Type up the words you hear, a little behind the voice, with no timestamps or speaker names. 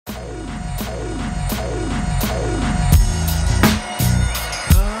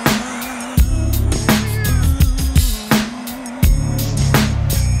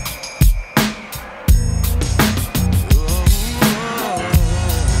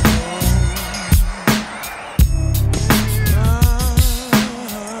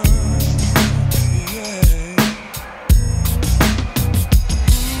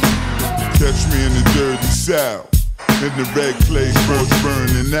the red clay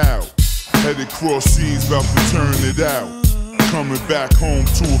burning out. Headed cross seas, about to turn it out. Coming back home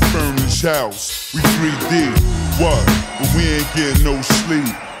to a furnished house. We 3D, what? But we ain't getting no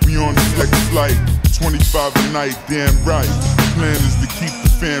sleep. We on the flex flight, 25 a night, damn right. Plan is to keep the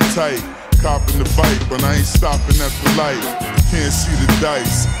fam tight. Copping the bite, but I ain't stopping at the light. Can't see the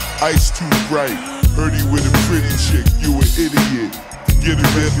dice, ice too bright. Heard he with a pretty chick, you an idiot. Get a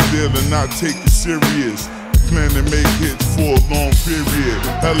real deal and not take it serious. Plan to make hits for a long period.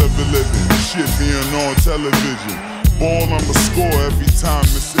 Hell of a living, shit being on television. Ball I'ma score every time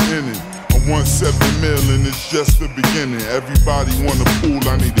it's an inning. I won 7 mil and it's just the beginning. Everybody want a pool,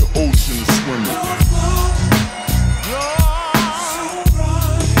 I need an ocean to swim in.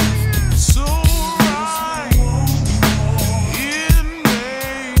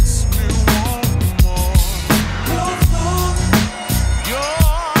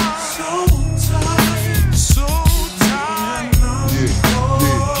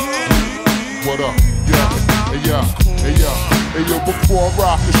 What up? Hey yo, before I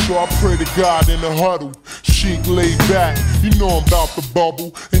rock the show, I pray to God in the huddle. Chic laid back, you know I'm about to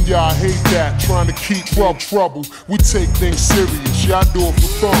bubble. And y'all hate that, trying to keep trouble. We take things serious, y'all do it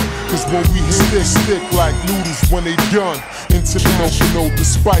for fun. Cause when we stick like noodles when they done. International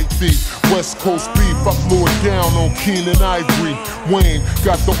despite the West Coast beef, I blew it down on Keenan Ivory. Wayne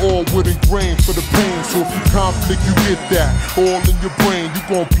got the all-wooden grain for the pain. So if you conflict, you get that all in your brain. You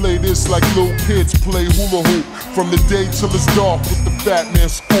gon' play this like little kids play hula hoop. From the day till it's dark with the fat man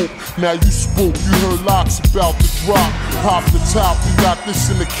scoop. Now you spook, you heard Lox about to drop. Pop the top, we got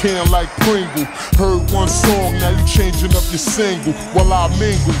this in the can like Pringle. Heard one song, now you changing up your single. While I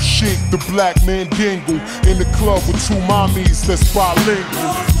mingle, Chic the black man dingle. In the club with 2 mommies that's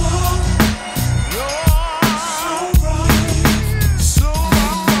bilingual.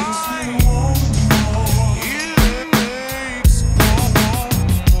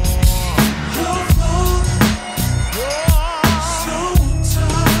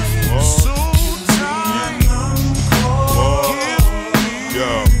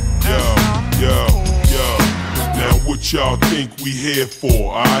 What y'all think we here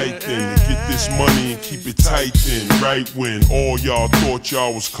for, alright then? To get this money and keep it tight then. Right when all y'all thought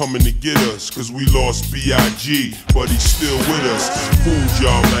y'all was coming to get us. Cause we lost B.I.G, but he's still with us. Fooled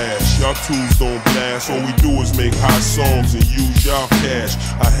y'all last, y'all tools don't blast. All we do is make hot songs and use y'all cash.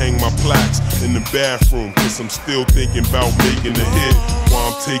 I hang my plaques in the bathroom, cause I'm still thinking about making a hit.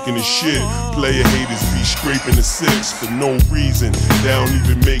 While I'm taking a shit, player haters be scraping the 6 for no reason. They don't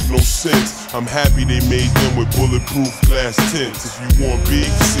even make no sense. I'm happy they made them with bulletproof glass tints. If you want beef,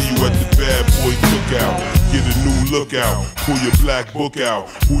 see you at the Bad Boy Cookout. Get a new lookout, pull your black book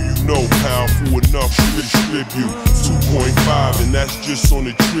out. Who you know powerful enough to distribute 2.5 and that's just on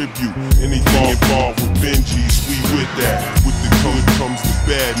the tribute. Anything involved with Benjis, we with that. With the good comes the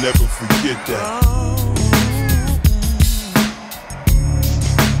bad, never forget that.